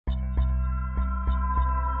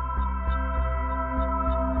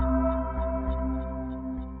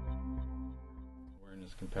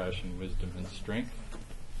compassion, wisdom, and strength.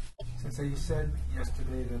 So you said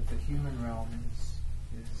yesterday that the human realm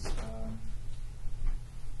is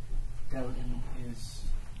doubt and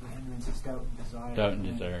the hindrance is doubt and desire. Doubt and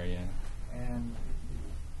desire, yeah. And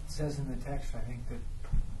it says in the text, I think,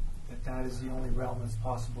 that is the only realm that's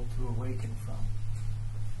possible to awaken from.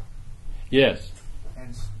 Yes.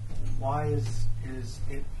 And why is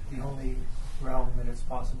it the only realm that it's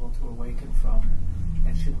possible to awaken from?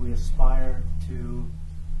 And should we aspire to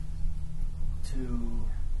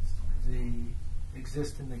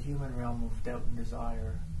exist in the human realm of doubt and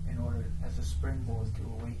desire in order as a springboard to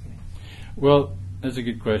awakening? Well, that's a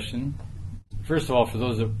good question. First of all, for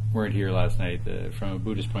those that weren't here last night, from a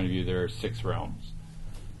Buddhist point of view, there are 6 realms.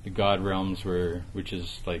 The God realms, which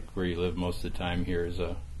is like where you live most of the time here as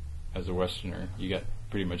a Westerner. You got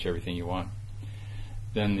pretty much everything you want.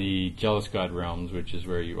 Then the jealous God realms, which is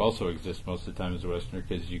where you also exist most of the time as a Westerner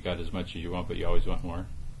because you got as much as you want, but you always want more.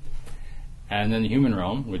 And then the human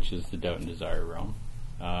realm, which is the doubt and desire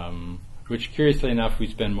realm, which curiously enough we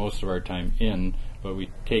spend most of our time in, but we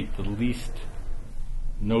take the least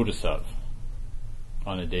notice of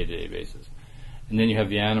on a day-to-day basis. And then you have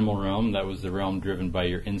the animal realm. That was the realm driven by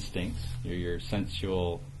your instincts, your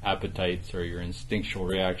sensual appetites or your instinctual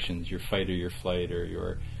reactions, your fight or your flight or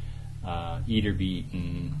your eat or be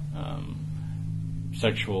eaten,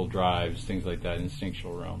 sexual drives, things like that,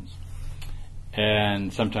 instinctual realms.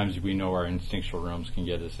 And sometimes we know our instinctual realms can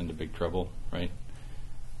get us into big trouble, right?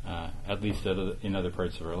 At least in other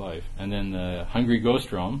parts of our life. And then the hungry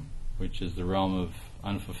ghost realm, which is the realm of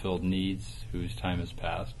unfulfilled needs whose time has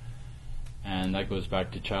passed. And that goes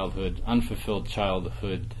back to childhood, unfulfilled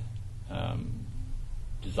childhood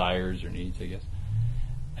desires or needs, I guess.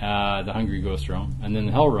 The hungry ghost realm. And then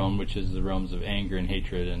the hell realm, which is the realms of anger and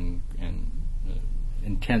hatred and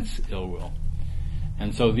intense ill will.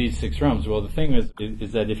 And so these 6 realms, well, the thing is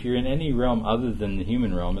that if you're in any realm other than the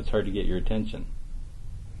human realm, it's hard to get your attention.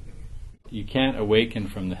 You can't awaken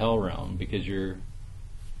from the hell realm because you're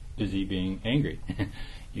busy being angry.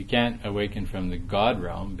 You can't awaken from the God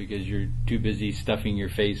realm because you're too busy stuffing your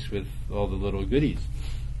face with all the little goodies,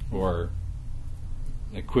 or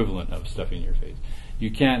equivalent of stuffing your face. You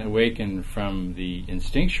can't awaken from the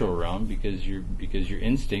instinctual realm because your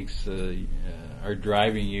instincts are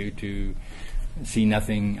driving you to see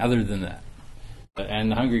nothing other than that. And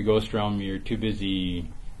the hungry ghost realm, you're too busy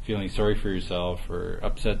feeling sorry for yourself or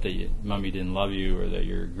upset that mommy didn't love you or that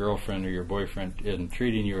your girlfriend or your boyfriend isn't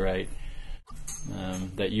treating you right,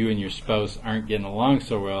 that you and your spouse aren't getting along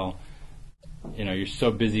so well. You know, you're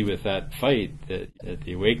so busy with that fight that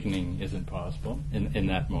the awakening isn't possible in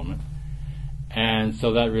that moment. And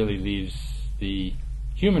so that really leaves the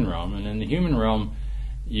human realm. And in the human realm,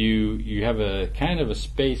 you have a kind of a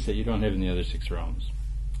space that you don't have in the other 6 realms.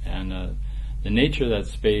 And the nature of that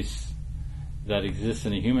space that exists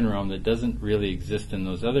in the human realm that doesn't really exist in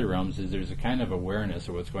those other realms is there's a kind of awareness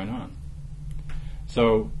of what's going on.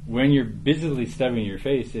 So when you're busily stuffing your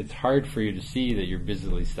face, it's hard for you to see that you're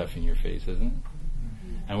busily stuffing your face, isn't it?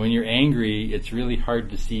 And when you're angry, it's really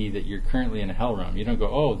hard to see that you're currently in a hell realm. You don't go,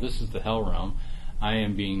 oh, this is the hell realm. I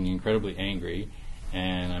am being incredibly angry,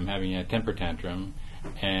 and I'm having a temper tantrum,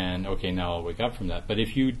 and okay, now I'll wake up from that. But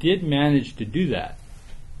if you did manage to do that,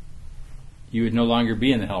 you would no longer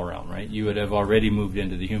be in the hell realm, right? You would have already moved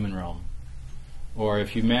into the human realm. Or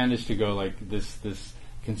if you managed to go like this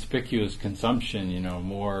conspicuous consumption,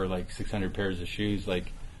 more like 600 pairs of shoes,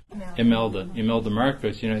 like Imelda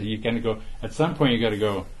Marcos, you kind of go, at some point you got to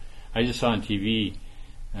go. I just saw on TV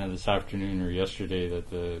this afternoon or yesterday that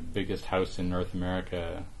the biggest house in North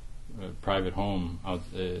America, a private home,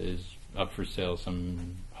 is up for sale.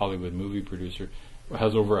 Some Hollywood movie producer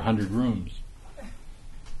has over 100 rooms.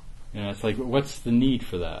 It's like, what's the need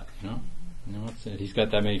for that? He's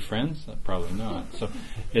got that many friends? Probably not. So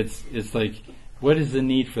it's like, what is the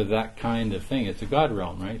need for that kind of thing? It's a God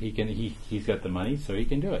realm, right? He's got the money, so he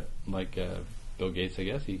can do it. Like Bill Gates, I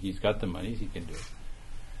guess. He's got the money, he can do it.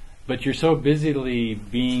 But you're so busily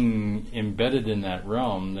being embedded in that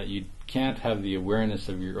realm that you can't have the awareness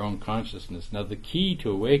of your own consciousness. Now, the key to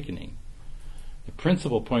awakening, the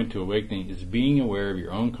principal point to awakening, is being aware of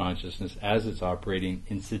your own consciousness as it's operating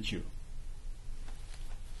in situ.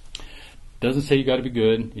 Doesn't say you got to be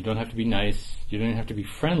good, you don't have to be nice, you don't even have to be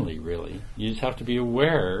friendly, really. You just have to be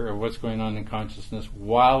aware of what's going on in consciousness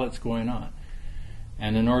while it's going on.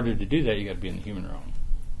 And in order to do that, you got to be in the human realm.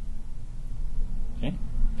 Okay?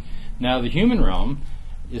 Now, the human realm,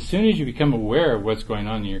 as soon as you become aware of what's going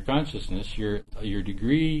on in your consciousness, your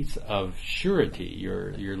degrees of surety,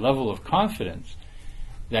 your level of confidence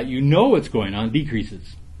that you know what's going on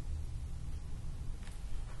decreases.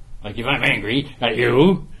 Like if I'm angry at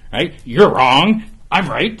you, right, you're wrong, I'm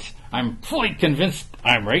right, I'm fully convinced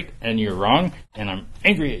I'm right, and you're wrong, and I'm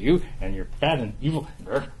angry at you, and you're bad and evil.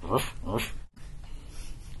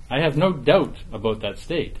 I have no doubt about that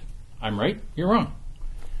state. I'm right, you're wrong.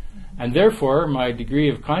 And therefore, my degree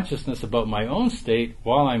of consciousness about my own state,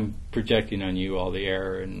 while I'm projecting on you all the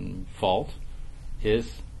error and fault,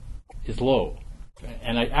 is low.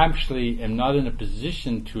 And I actually am not in a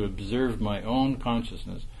position to observe my own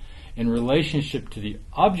consciousness in relationship to the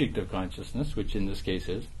object of consciousness, which in this case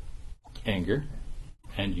is anger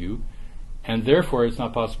and you, and therefore it's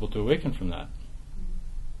not possible to awaken from that.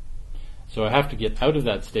 So I have to get out of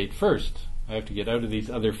that state first. I have to get out of these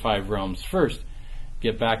other 5 realms first,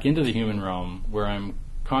 get back into the human realm where I'm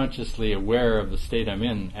consciously aware of the state I'm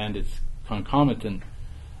in and its concomitant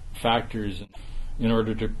factors in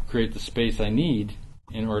order to create the space I need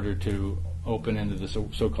in order to open into the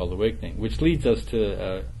so-called awakening, which leads us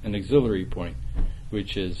to an auxiliary point,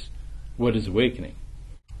 which is, what is awakening?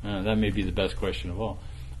 That may be the best question of all.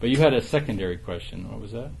 But you had a secondary question. What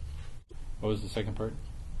was that? What was the second part?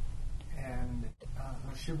 And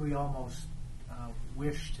should we almost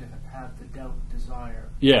wish to have the doubt and desire?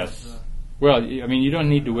 Yes. Well, I mean, you don't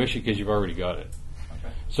need to wish it because you've already got it.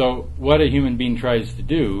 Okay. So what a human being tries to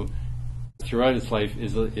do throughout its life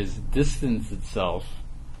is distance itself,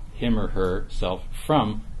 him or herself,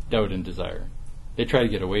 from doubt and desire. They try to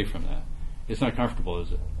get away from that. It's not comfortable,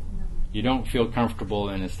 is it? No. You don't feel comfortable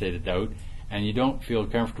in a state of doubt, and you don't feel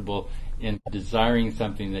comfortable in desiring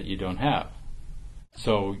something that you don't have.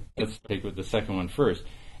 So let's take with the second one first.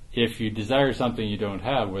 If you desire something you don't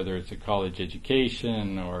have, whether it's a college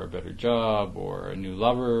education or a better job or a new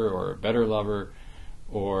lover or a better lover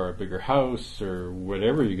or a bigger house or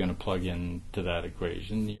whatever you're going to plug into that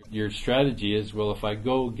equation, your strategy is, well, if I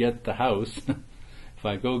go get the house, if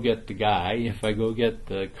I go get the guy, if I go get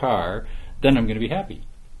the car, then I'm going to be happy.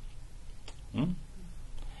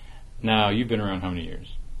 Now, you've been around how many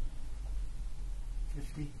years?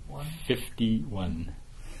 51. 51.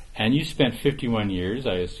 And you spent 51 years,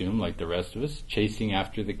 I assume, like the rest of us, chasing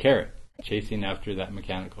after the carrot, chasing after that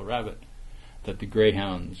mechanical rabbit that the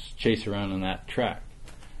greyhounds chase around on that track.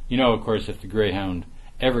 You know, of course, if the greyhound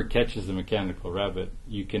ever catches the mechanical rabbit,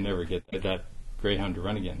 you can never get that greyhound to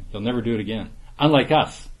run again. He'll never do it again. Unlike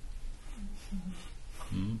us.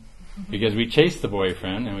 Because we chase the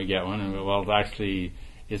boyfriend and we get one, and well, actually,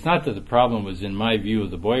 it's not that the problem was in my view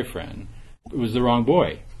of the boyfriend, it was the wrong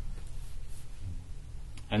boy.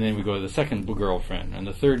 And then we go to the second girlfriend, and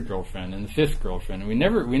the third girlfriend, and the fifth girlfriend, and we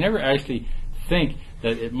never actually think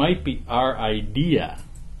that it might be our idea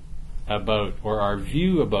about, or our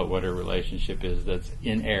view about what a relationship is that's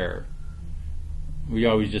in error. We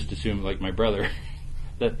always just assume, like my brother,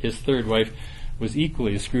 that his third wife was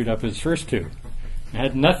equally as screwed up as his first two. It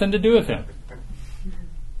had nothing to do with him.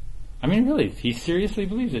 I mean, really, he seriously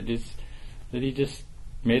believes it. It's that he just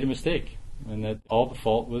made a mistake, and that all the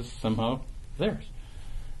fault was somehow theirs.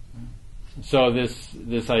 So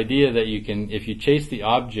this idea that you can, if you chase the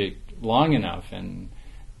object long enough and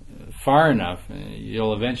far enough,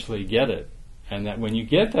 you'll eventually get it, and that when you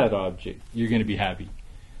get that object, you're going to be happy.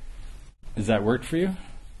 Has that worked for you?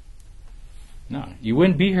 No, you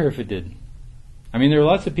wouldn't be here if it didn't. I mean, there are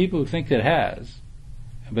lots of people who think it has,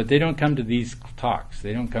 but they don't come to these talks.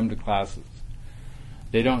 They don't come to classes.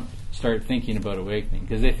 They don't start thinking about awakening,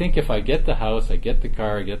 because they think if I get the house, I get the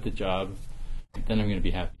car, I get the job, then I'm going to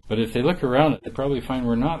be happy. But if they look around, they probably find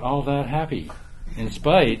we're not all that happy, in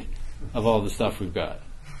spite of all the stuff we've got.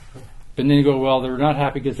 But then you go, well, they're not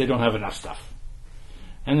happy because they don't have enough stuff.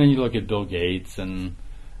 And then you look at Bill Gates and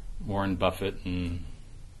Warren Buffett and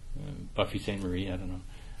Buffy St. Marie, I don't know.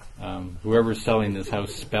 Whoever's selling this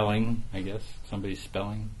house, Spelling, I guess. Somebody's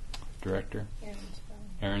Spelling, director.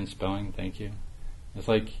 Aaron Spelling, thank you. It's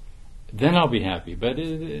like, then I'll be happy. But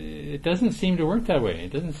it doesn't seem to work that way.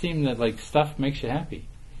 It doesn't seem that like stuff makes you happy.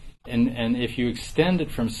 And if you extend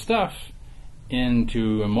it from stuff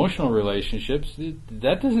into emotional relationships,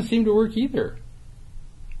 that doesn't seem to work either.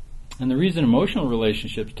 And the reason emotional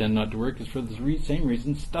relationships tend not to work is for the same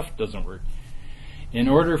reason stuff doesn't work. In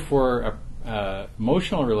order for a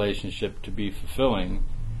emotional relationship to be fulfilling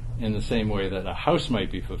in the same way that a house might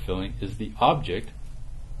be fulfilling, is the object,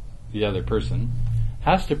 the other person,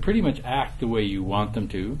 has to pretty much act the way you want them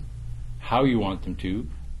to, how you want them to,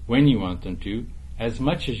 when you want them to, as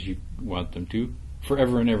much as you want them to,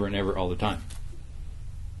 forever and ever and ever all the time.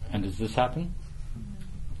 And does this happen?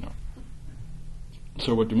 No.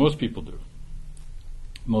 So what do most people do?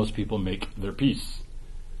 Most people make their peace.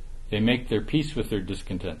 They make their peace with their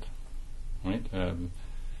discontent. Right?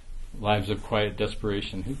 Lives of quiet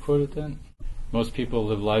desperation. Who quoted that? Most people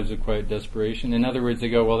live lives of quiet desperation. In other words, they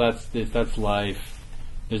go, well, that's life.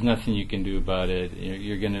 There's nothing you can do about it.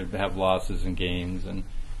 You're going to have losses and gains,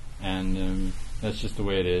 and that's just the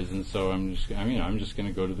way it is. And so I'm just going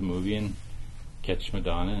to go to the movie and catch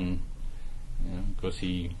Madonna and go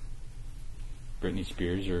see Britney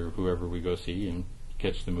Spears or whoever we go see, and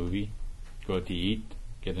catch the movie, go out to eat,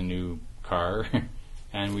 get a new car,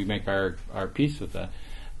 and we make our peace with that.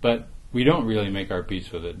 But we don't really make our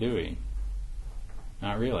peace with it, do we?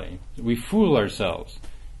 Not really. We fool ourselves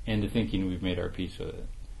into thinking we've made our peace with it.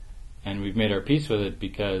 And we've made our peace with it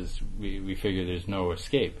because we figure there's no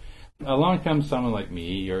escape. Along comes someone like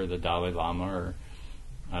me or the Dalai Lama or,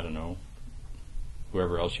 I don't know,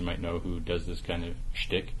 whoever else you might know who does this kind of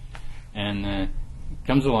shtick, and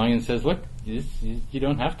comes along and says, look, you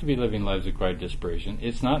don't have to be living lives of quiet desperation.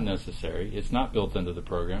 It's not necessary. It's not built into the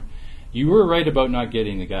program. You were right about not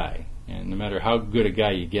getting the guy. And no matter how good a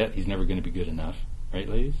guy you get, he's never going to be good enough. Right,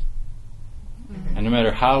 ladies? Mm-hmm. And no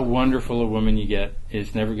matter how wonderful a woman you get,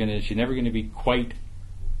 she's never going to be quite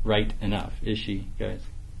right enough, is she, guys?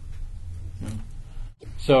 No.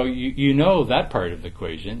 So you know that part of the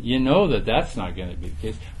equation. You know that that's not going to be the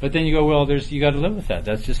case. But then you go, well, you got to live with that.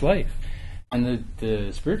 That's just life. And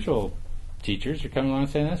the spiritual teachers are coming along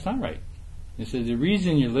and saying that's not right. They say the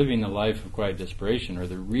reason you're living a life of quiet desperation, or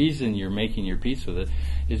the reason you're making your peace with it,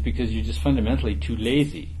 is because you're just fundamentally too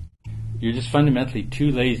lazy. You're just fundamentally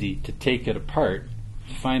too lazy to take it apart,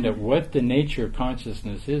 to find out what the nature of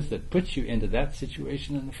consciousness is that puts you into that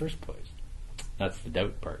situation in the first place. That's the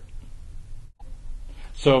doubt part.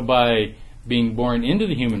 So by being born into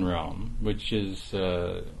the human realm, which is,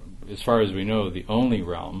 as far as we know, the only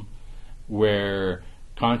realm where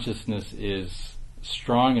consciousness is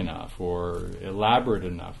strong enough or elaborate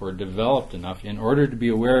enough or developed enough in order to be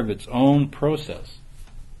aware of its own process,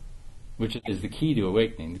 which is the key to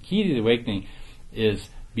awakening. The key to the awakening is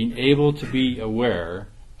being able to be aware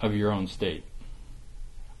of your own state,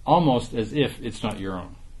 almost as if it's not your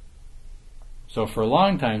own. So for a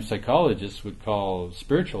long time, psychologists would call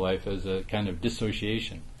spiritual life as a kind of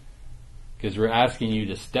dissociation, because we're asking you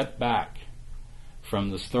to step back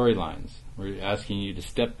from the storylines. We're asking you to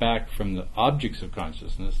step back from the objects of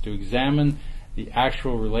consciousness to examine the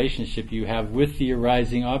actual relationship you have with the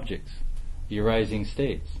arising objects, the arising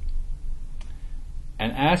states.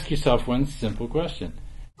 And ask yourself one simple question.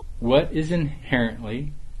 What is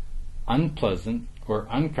inherently unpleasant or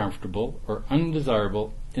uncomfortable or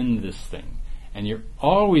undesirable in this thing? And you're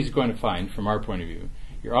always going to find, from our point of view,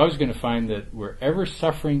 you're always going to find that wherever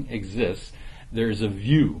suffering exists, there's a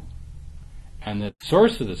view. And the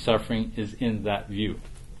source of the suffering is in that view.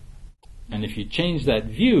 And if you change that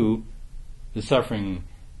view, the suffering,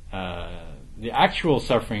 the actual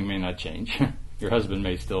suffering may not change. Your husband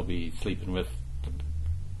may still be sleeping with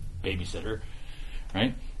babysitter,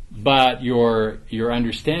 right? But your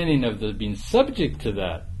understanding of the being subject to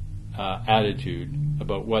that attitude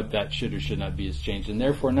about what that should or should not be has changed, and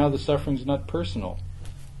therefore now the suffering is not personal.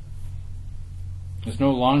 It's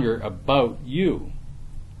no longer about you.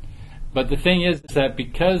 But the thing is that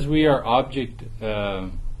because we are object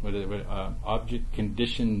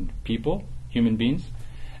conditioned people, human beings,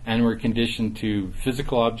 and we're conditioned to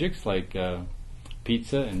physical objects like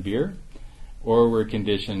pizza and beer, or we're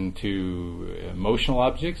conditioned to emotional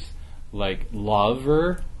objects like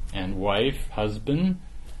lover and wife, husband,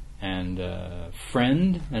 and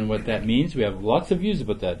friend, and what that means. We have lots of views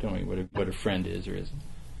about that, don't we? What a friend is or isn't,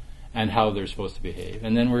 and how they're supposed to behave.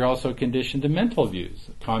 And then we're also conditioned to mental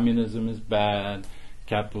views. Communism is bad,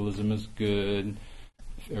 capitalism is good,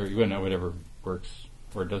 or whatever works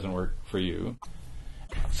or doesn't work for you.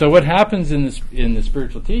 So what happens in the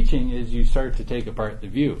spiritual teaching is you start to take apart the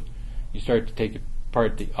view. You start to take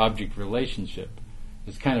apart the object relationship.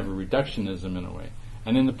 It's kind of a reductionism in a way.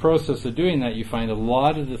 And in the process of doing that, you find a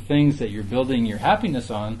lot of the things that you're building your happiness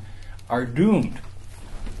on are doomed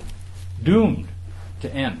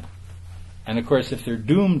to end. And of course, if they're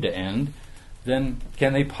doomed to end, then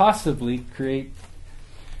can they possibly create,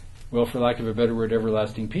 well, for lack of a better word,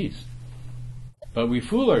 everlasting peace? But we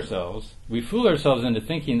fool ourselves into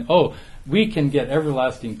thinking, oh, we can get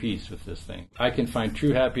everlasting peace with this thing. I can find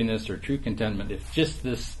true happiness or true contentment if just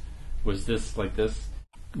this was this like this.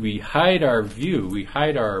 We hide our view, we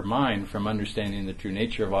hide our mind from understanding the true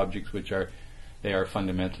nature of objects, which are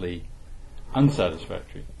fundamentally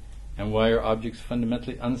unsatisfactory. And why are objects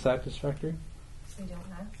fundamentally unsatisfactory?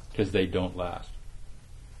 Because they don't last.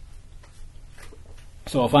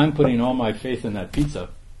 So if I'm putting all my faith in that pizza,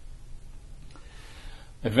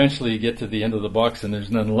 eventually you get to the end of the box and there's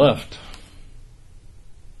none left.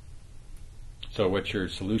 So what's your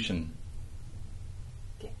solution?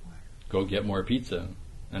 go get more pizza,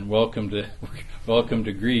 and welcome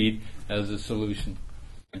to greed as a solution.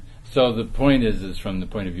 So the point is from the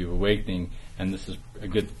point of view of awakening, and this is a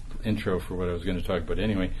good intro for what I was going to talk about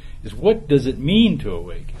anyway, is what does it mean to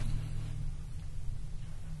awaken?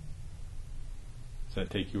 Does that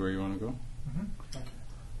take you where you want to go? Mm-hmm.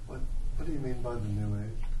 What do you mean by the New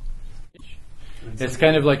Age? It's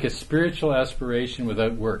kind of like a spiritual aspiration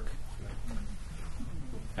without work.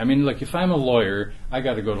 I mean, like if I'm a lawyer, I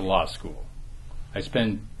got to go to law school. I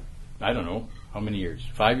spend, I don't know, how many years?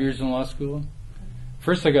 5 years in law school?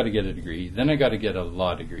 First I got to get a degree, then I got to get a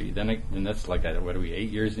law degree, then that's like, 8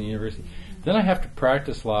 years in university? Then I have to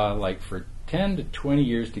practice law like for 10 to 20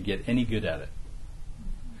 years to get any good at it.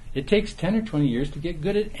 It takes 10 or 20 years to get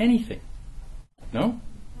good at anything. No?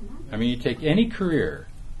 I mean, you take any career,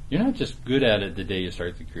 you're not just good at it the day you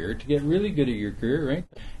start the career. To get really good at your career, right,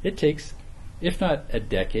 it takes, if not a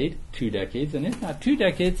decade, 2 decades, and if not 2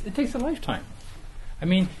 decades, it takes a lifetime. I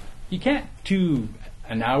mean, you can't do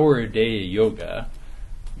an hour a day of yoga,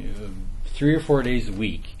 3 or 4 days a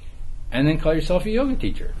week, and then call yourself a yoga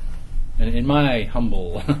teacher. And in my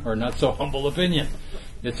humble, or not so humble opinion,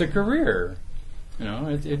 it's a career.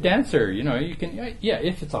 It's a dancer, you can,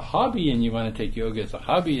 if it's a hobby and you want to take yoga as a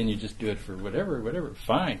hobby and you just do it for whatever,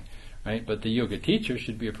 fine, right? But the yoga teacher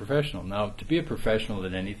should be a professional. Now, to be a professional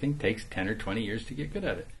at anything takes 10 or 20 years to get good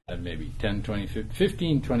at it. Maybe 10, 20,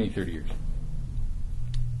 15, 20, 30 years.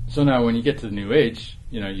 So now when you get to the New Age,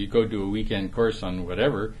 you go do a weekend course on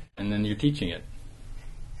whatever, and then you're teaching it.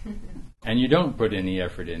 And you don't put any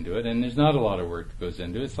effort into it, and there's not a lot of work that goes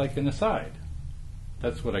into it. It's like an aside.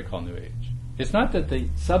 That's what I call New Age. It's not that the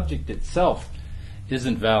subject itself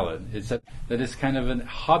isn't valid. It's that it's kind of a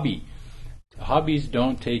hobby. Hobbies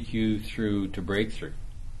don't take you through to breakthrough.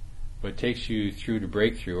 What takes you through to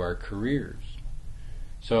breakthrough are careers.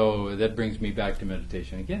 So that brings me back to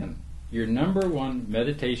meditation again. Your number one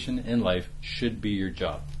meditation in life should be your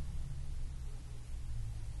job.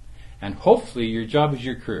 And hopefully your job is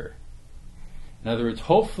your career. In other words,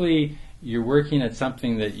 hopefully you're working at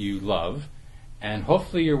something that you love, and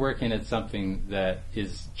hopefully you're working at something that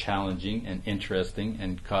is challenging and interesting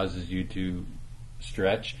and causes you to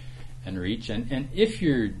stretch and reach. And if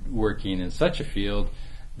you're working in such a field,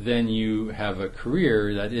 then you have a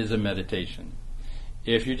career that is a meditation.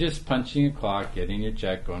 If you're just punching a clock, getting your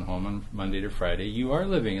check, going home on Monday to Friday, you are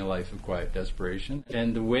living a life of quiet desperation.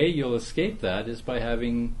 And the way you'll escape that is by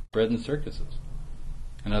having bread and circuses.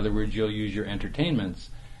 In other words, you'll use your entertainments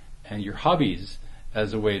and your hobbies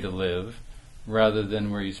as a way to live, rather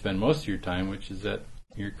than where you spend most of your time, which is at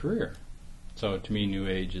your career. So to me, New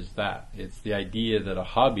Age is that. It's the idea that a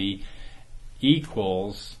hobby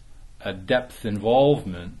equals a depth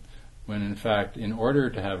involvement, when in fact, in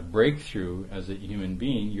order to have breakthrough as a human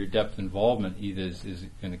being, your depth involvement either is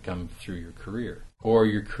going to come through your career, or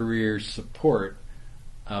your career support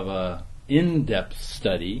of a in-depth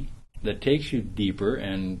study that takes you deeper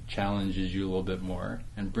and challenges you a little bit more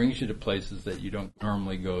and brings you to places that you don't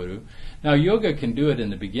normally go to. Now, yoga can do it in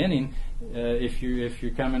the beginning if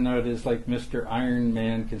you're coming out as like Mr. Iron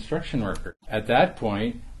Man construction worker. At that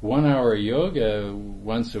point, 1 hour yoga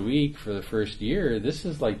once a week for the first year, this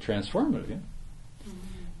is like transformative. Yeah? Mm-hmm.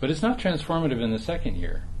 But it's not transformative in the second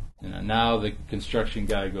year. Now the construction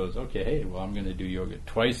guy goes, okay, hey, well, I'm going to do yoga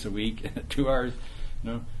twice a week, 2 hours,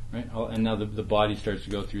 right? And now the body starts to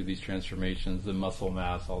go through these transformations, the muscle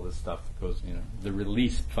mass, all this stuff that goes, the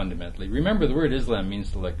release fundamentally. Remember, the word Islam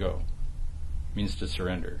means to let go, means to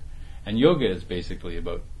surrender. And yoga is basically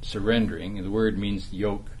about surrendering. The word means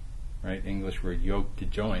yoke, right? English word yoke, to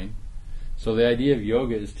join. So the idea of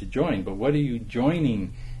yoga is to join. But what are you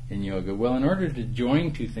joining in yoga? Well, in order to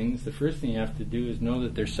join two things, the first thing you have to do is know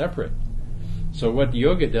that they're separate. So what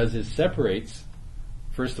yoga does is separates,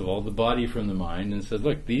 first of all, the body from the mind, and says,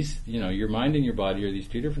 look, these, your mind and your body are these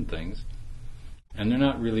two different things, and they're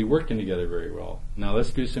not really working together very well. Now let's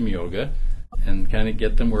do some yoga and kind of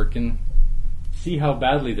get them working, see how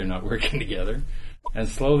badly they're not working together, and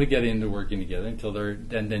slowly get into working together until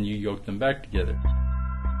and then you yoke them back together.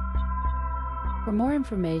 For more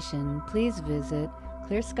information, please visit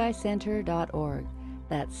clearskycenter.org.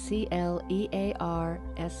 That's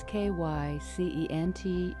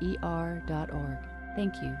ClearSkyCenter.org.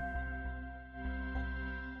 Thank you.